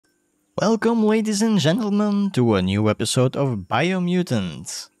Welcome, ladies and gentlemen, to a new episode of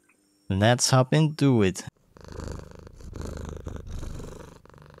Biomutant. Let's hop into it.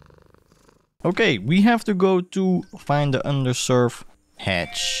 Okay, we have to go to find the undersurf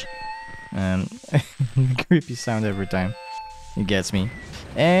hatch. Creepy sound every time. It gets me.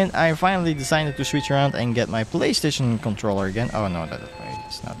 And I finally decided to switch around and get my PlayStation controller again. Oh no,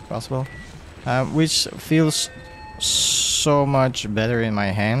 it's not possible. Which feels so much better in my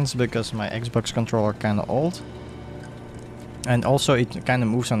hands because my Xbox controller kinda old. And also it kinda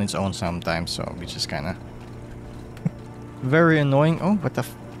moves on its own sometimes, so which is kinda very annoying. Oh, what the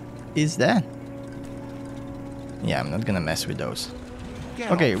f is that? Yeah, I'm not gonna mess with those.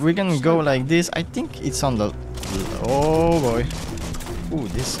 Okay, we're gonna go like this. I think it's on the... Oh boy. Ooh,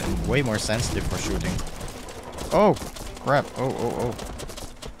 this is way more sensitive for shooting. Oh, crap. Oh.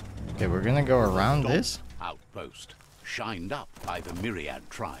 Okay, we're gonna go around this. Outpost, shined up by the Myriad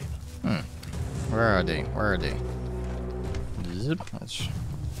tribe. Where are they? Where are they? Zip.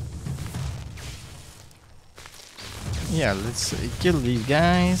 Yeah, let's kill these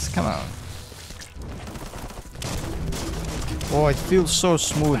guys. Come on. Oh, it feels so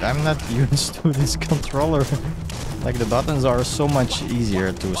smooth. I'm not used to this controller. Like, the buttons are so much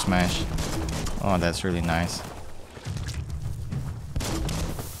easier to smash. Oh, that's really nice.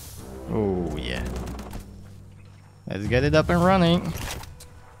 Oh, yeah. Let's get it up and running.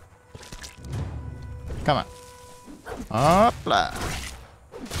 Come on. Hopla.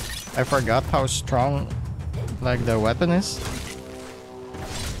 I forgot how strong, like, the weapon is.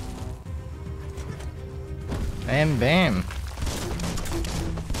 And bam.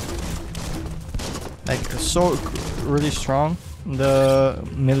 Like, so really strong, the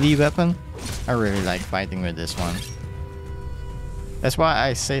melee weapon. I really like fighting with this one. That's why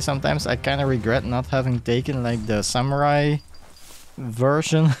I say sometimes I kind of regret not having taken like the samurai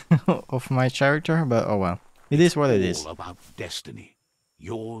version of my character, but oh well. It is what it is. All about destiny.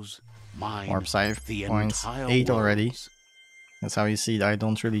 Yours, mine, More Psi the points, entire 8 already. world's. That's how you see that I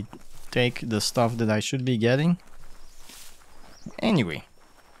don't really take the stuff that I should be getting. Anyway.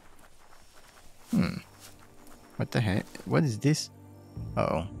 What the heck? What is this?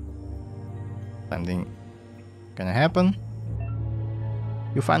 Uh-oh. Something gonna happen.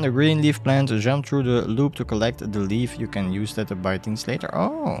 You find a green leaf plant to jump through the loop to collect the leaf. You can use that to buy things later.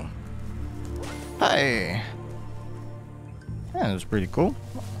 Oh. Hi. Yeah, that's pretty cool.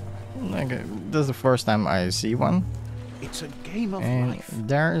 Like, this is the first time I see one. It's a game of And life.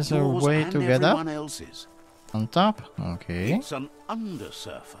 there is a Yours way and to get up everyone else's. on top. Okay. It's an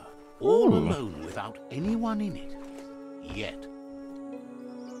undersurfer, all Ooh. alone without anyone in it. Yet.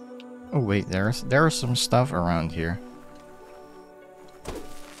 Oh wait, there's some stuff around here.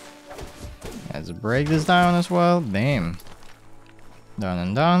 Let's break this down as well. Bam. Done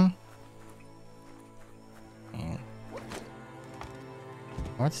and done. And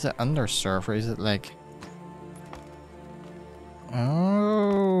what's the undersurfer? Is it like...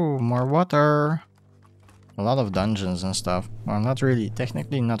 Oh, more water. A lot of dungeons and stuff. Well, not really,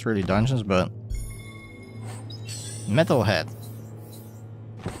 technically not really dungeons, but... Metalhead.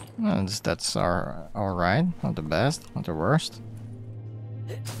 Well, that's alright. Not the best, not the worst.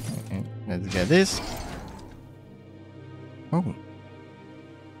 Okay, let's get this. Oh.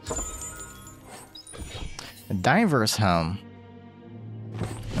 A diver's helm.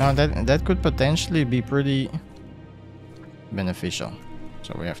 Now that could potentially be pretty beneficial.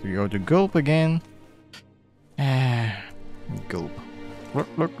 So we have to go to Gulp again. Gulp. Look.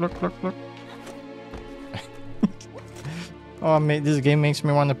 Oh, this game makes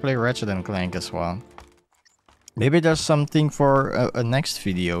me want to play Ratchet and Clank as well. Maybe there's something for a next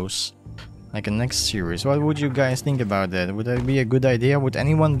videos, like a next series. What would you guys think about that? Would that be a good idea? Would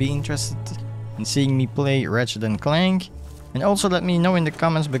anyone be interested in seeing me play Ratchet and Clank? And also let me know in the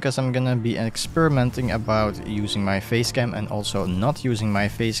comments, because I'm gonna be experimenting about using my facecam and also not using my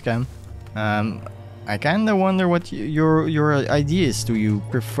facecam. I kinda wonder what your idea is. Do you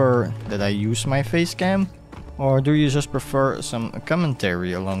prefer that I use my facecam? Or do you just prefer some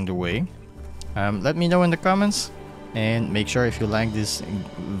commentary along the way? Let me know in the comments. And make sure if you like this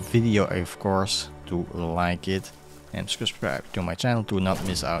video, of course, to like it. And subscribe to my channel to not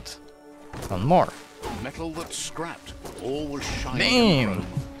miss out on more. Metal that's scrapped, always shining. Bam!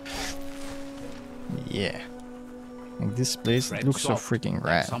 Yeah. And this place Tread looks so soft. freaking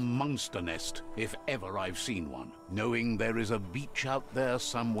That's rad. a monster nest, if ever I've seen one. Knowing there is a beach out there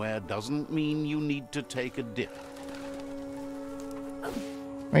somewhere doesn't mean you need to take a dip.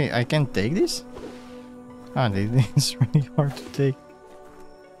 Wait, I can't take this? Ah, this is really hard to take.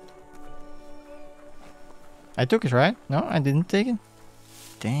 I took it, right? No, I didn't take it?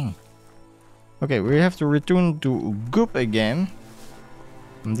 Dang. Okay, we have to return to Goop again.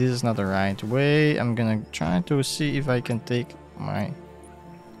 And this is not the right way. I'm gonna try to see if I can take my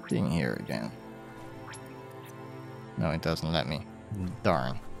thing here again. No, it doesn't let me.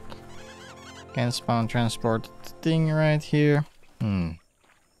 Darn. Can't spawn transport thing right here.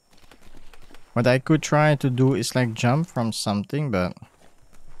 What I could try to do is like jump from something, but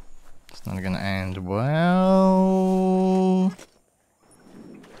it's not gonna end well.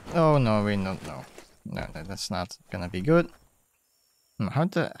 Oh no, wait, no, that's not gonna be good. How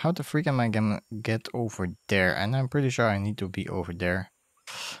the freak am I gonna get over there? And I'm pretty sure I need to be over there.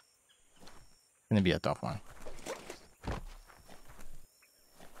 Gonna be a tough one.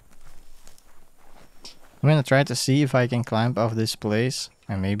 I'm gonna try to see if I can climb off this place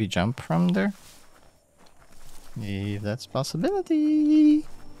and maybe jump from there. If that's a possibility.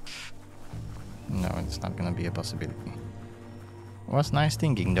 No, it's not gonna be a possibility. Was nice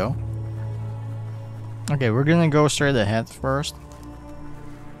thinking though. Okay, we're gonna go straight ahead first.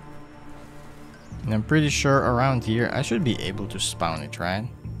 And I'm pretty sure around here I should be able to spawn it, right?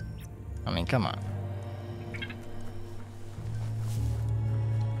 I mean, come on.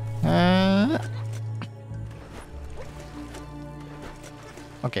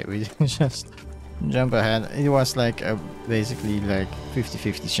 Okay, we just jump ahead. It was like a basically like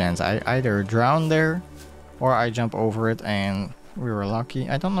 50-50 chance. I either drown there or I jump over it and we were lucky.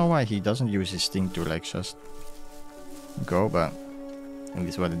 I don't know why he doesn't use his thing to like just go, but it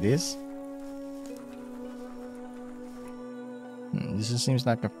is what it is. This seems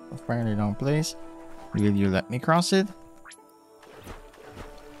like a fairly long place. Will you let me cross it?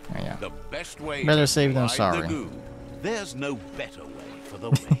 Oh, yeah. The best way better to safe than ride sorry. the goo. There's no better way for the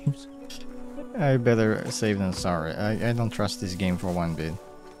waves. I better safe than sorry. I don't trust this game for one bit.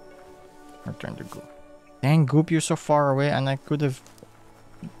 Return to Goop. Dang, Goop, you're so far away and I could have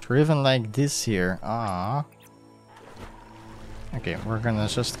driven like this here. Ah. Okay, we're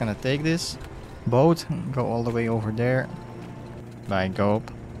just gonna take this boat, go all the way over there. Bye, Goop.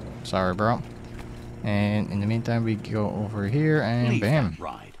 Sorry, bro. And in the meantime, we go over here and Leave bam. that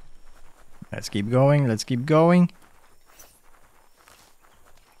ride. Let's keep going. Let's keep going.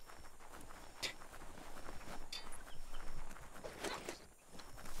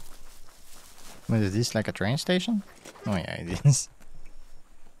 What is this, like a train station? Oh yeah, it is.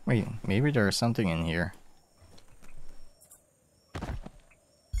 Wait, maybe there's something in here.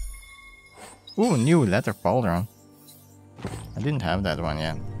 Ooh, new letter pauldron. I didn't have that one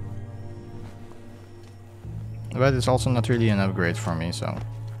yet. But it's also not really an upgrade for me, so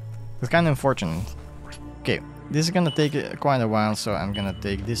it's kind of unfortunate. Okay, this is gonna take quite a while, so I'm gonna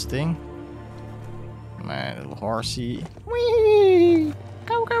take this thing. My little horsey. Whee!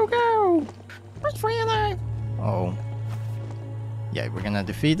 Go, go, go! Wait for your life! Oh. Yeah, we're gonna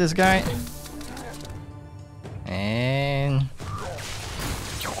defeat this guy. And...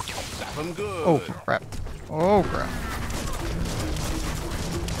 Zap 'em good. oh, crap. Oh, crap.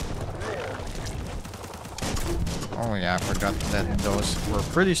 Oh yeah, I forgot that those were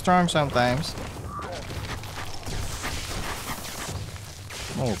pretty strong sometimes.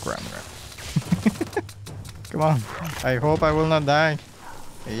 Oh crap. Come on. I hope I will not die.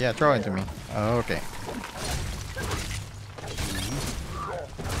 Yeah, throw it to me. Okay.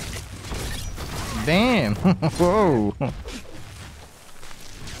 Damn! Whoa!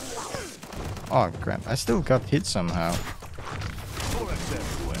 Oh crap, I still got hit somehow.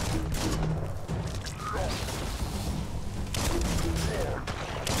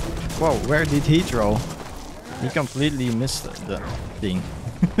 Whoa, where did he throw? He completely missed the thing.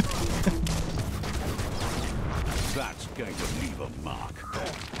 That's going to leave a mark.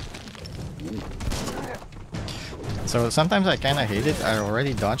 So sometimes I kinda hate it. I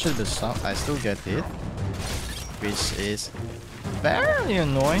already dodged it, but I still get hit. Which is very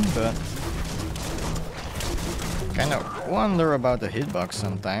annoying, but kinda wonder about the hitbox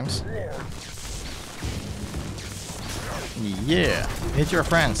sometimes. Yeah, hit your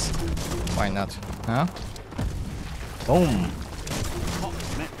friends. Why not? Huh? Boom.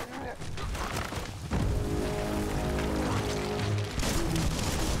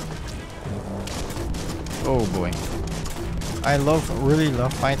 Oh boy. I really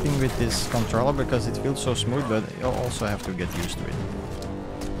love fighting with this controller because it feels so smooth, but you also have to get used to it.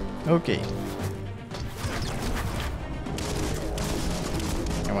 Okay.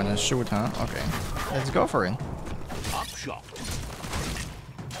 I wanna shoot, huh? Okay. Let's go for it. Shot.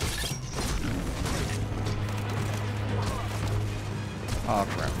 Oh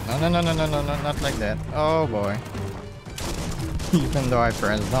crap. No, not like that. Oh boy. Even though I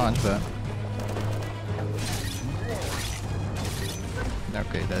pressed launch, but...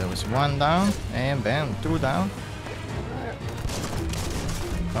 Okay, that was 1 down, and bam, 2 down.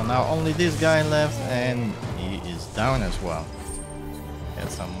 So now only this guy left, and he is down as well. Get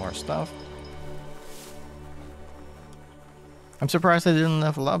some more stuff. I'm surprised I didn't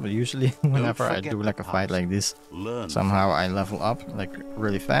level up. Usually whenever I do like a fight like this, somehow I level up like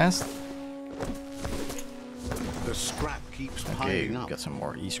really fast. The scrap keeps Okay, piling up. got some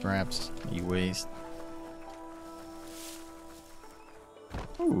more E-scraps, E-waste.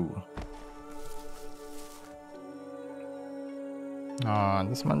 Ooh. Ah,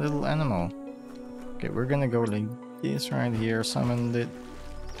 this is my little animal. Okay, we're gonna go like this right here, summoned it.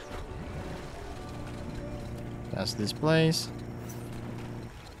 That's this place.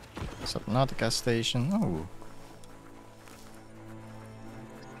 Subnautica station. Oh.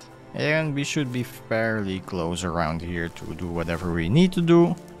 And we should be fairly close around here to do whatever we need to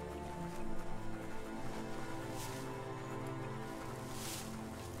do.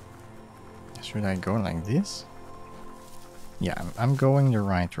 Should I go like this? Yeah, I'm going the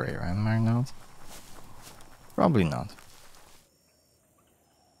right way, am I not? Probably not.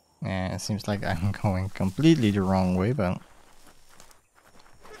 Yeah, it seems like I'm going completely the wrong way, but...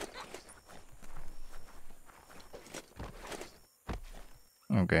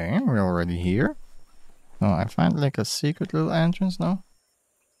 Okay, we're already here. Oh, I find like a secret little entrance, no?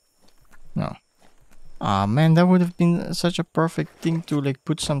 No. Ah, man, that would have been such a perfect thing to like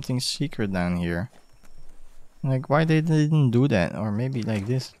put something secret down here. Like, why they didn't do that? Or maybe like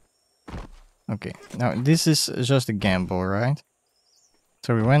this. Okay, now this is just a gamble, right?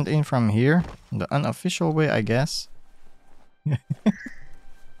 So we went in from here, the unofficial way, I guess.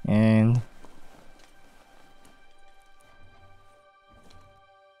 And...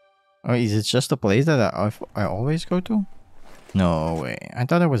 oh, is it just a place that I always go to? No way, I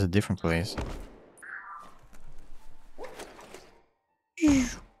thought it was a different place.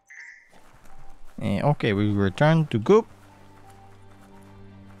 Okay, we return to Goop.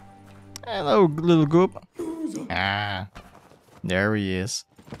 Hello, little Goop. Ah, there he is.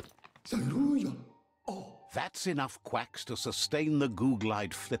 That's enough quacks to sustain the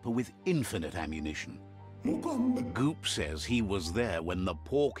Googlide flipper with infinite ammunition. Goop says he was there when the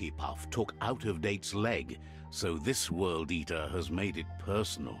Porky Puff took Out-of-Date's leg, so this World Eater has made it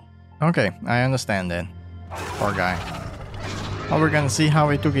personal. Okay, I understand that. Poor guy. Oh, we're gonna see how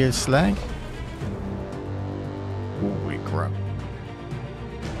he took his leg? Holy crap.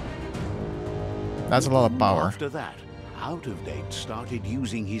 That's a lot of power. After that, Out-of-Date started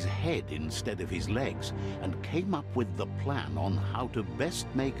using his head instead of his legs and came up with the plan on how to best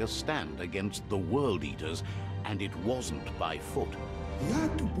make a stand against the World Eaters, and it wasn't by foot.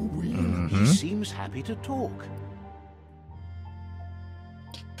 He seems happy to talk.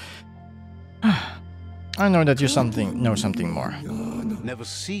 I know that you know something more. Never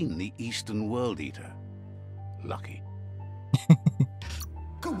seen the Eastern World Eater. Lucky.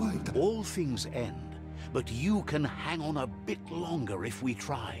 All things end, but you can hang on a bit longer if we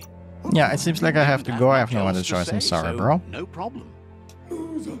try. Yeah, it seems like I have to go. I have no other choice. I'm sorry, bro. No problem.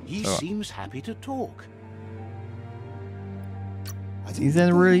 He seems happy to talk. Is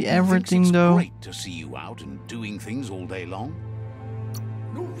that really everything, It's though? great to see you out and doing things all day long.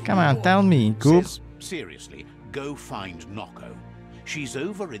 Come on, tell me, Goop. Says, seriously, go find Noko. She's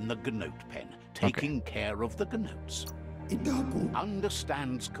over in the Gnote pen, taking care of the Gnotes.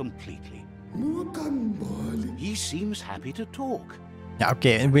 Understands completely. He seems happy to talk. Yeah,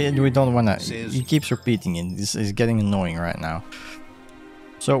 okay, we don't wanna... He keeps repeating it. This is getting annoying right now.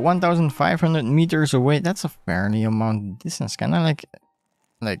 So 1,500 meters away, that's a fairly amount of distance. Kinda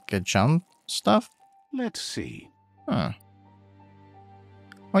like a jump stuff? Let's see. Huh.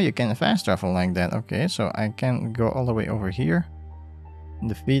 Oh, you can fast travel like that. Okay, so I can go all the way over here.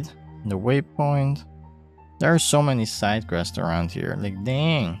 Defeat the waypoint. There are so many side quests around here. Like,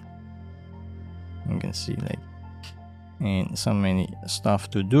 dang. You can see, like, and so many stuff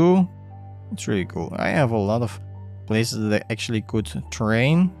to do. It's really cool. I have a lot of places that I actually could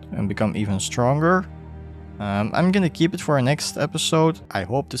train and become even stronger. I'm gonna keep it for our next episode. I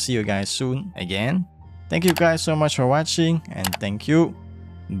hope to see you guys soon again. Thank you guys so much for watching, and thank you.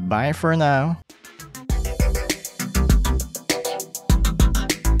 Bye for now.